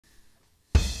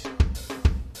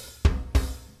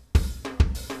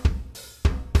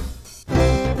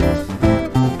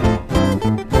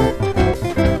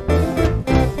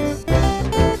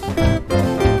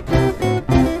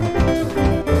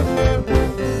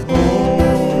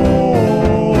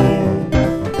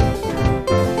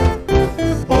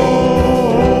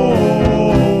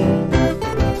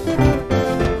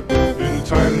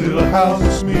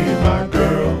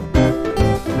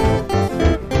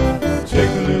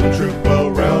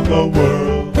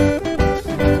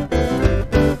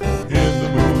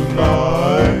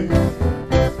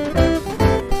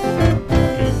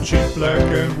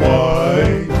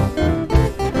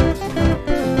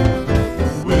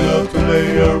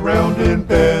around in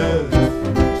bed,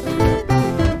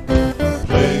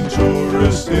 playing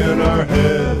tourist in our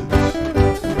heads,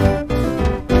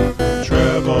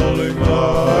 traveling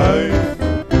light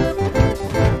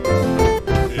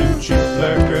in cheap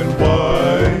black and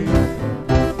white.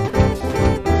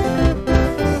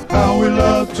 How we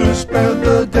love to spend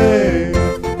the day,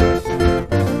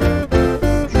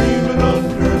 dreaming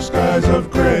under skies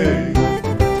of gray.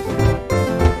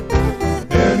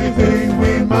 Anything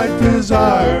we might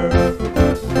desire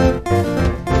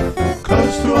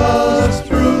comes to us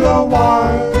through the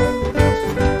wire.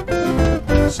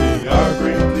 See our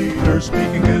great leader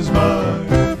speaking his mind,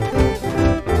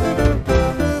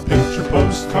 picture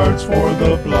postcards for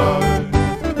the blind,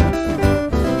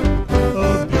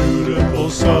 a beautiful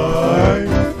sight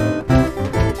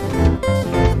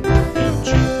in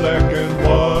cheap black and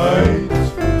white.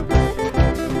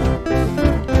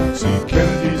 See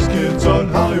Kennedy's kids on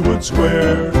Hollywood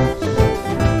squares,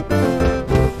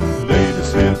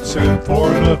 latest hits and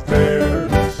foreign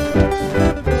affairs.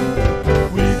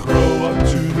 We grow up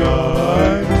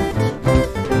tonight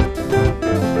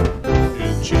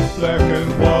in cheap black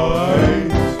and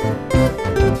white.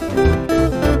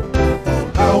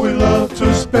 Oh, how we love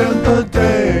to spend the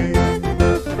day,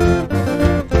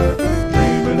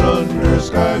 dreaming under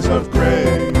skies of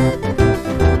gray.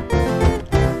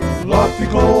 Lofty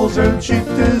goals and cheap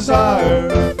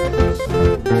desires,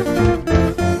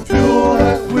 fuel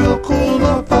that will cool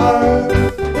the fire.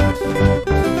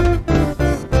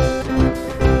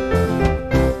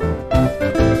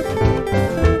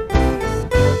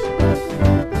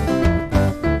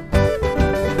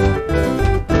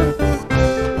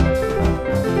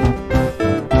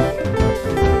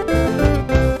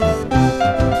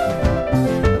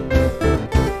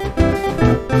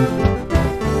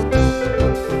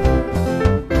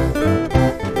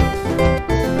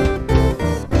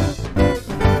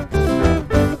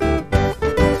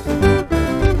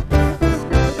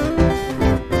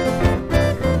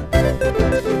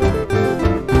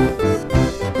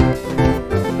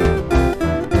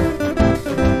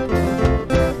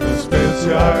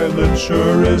 The island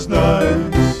sure is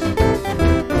nice,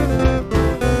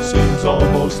 seems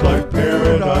almost like